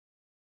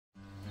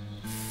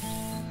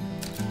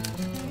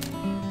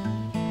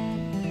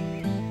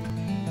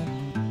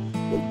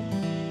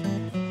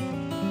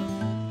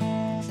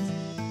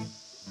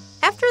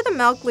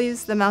milk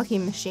leaves the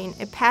milking machine,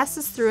 it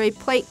passes through a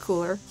plate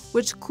cooler,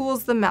 which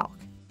cools the milk.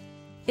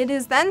 It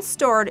is then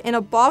stored in a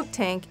bulk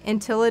tank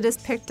until it is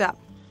picked up.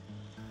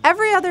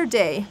 Every other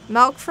day,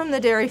 milk from the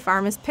dairy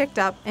farm is picked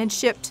up and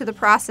shipped to the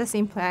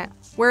processing plant,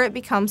 where it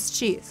becomes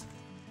cheese.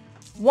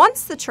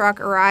 Once the truck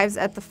arrives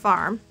at the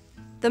farm,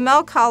 the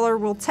milk hauler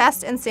will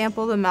test and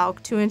sample the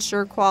milk to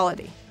ensure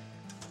quality.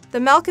 The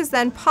milk is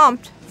then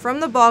pumped from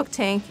the bulk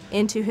tank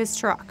into his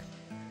truck.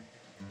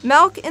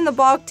 Milk in the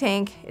bulk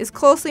tank is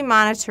closely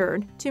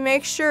monitored to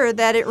make sure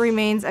that it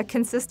remains a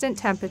consistent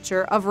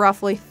temperature of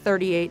roughly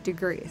 38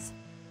 degrees.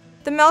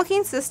 The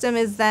milking system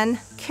is then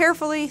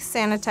carefully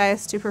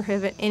sanitized to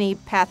prohibit any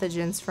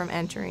pathogens from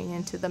entering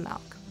into the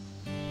milk.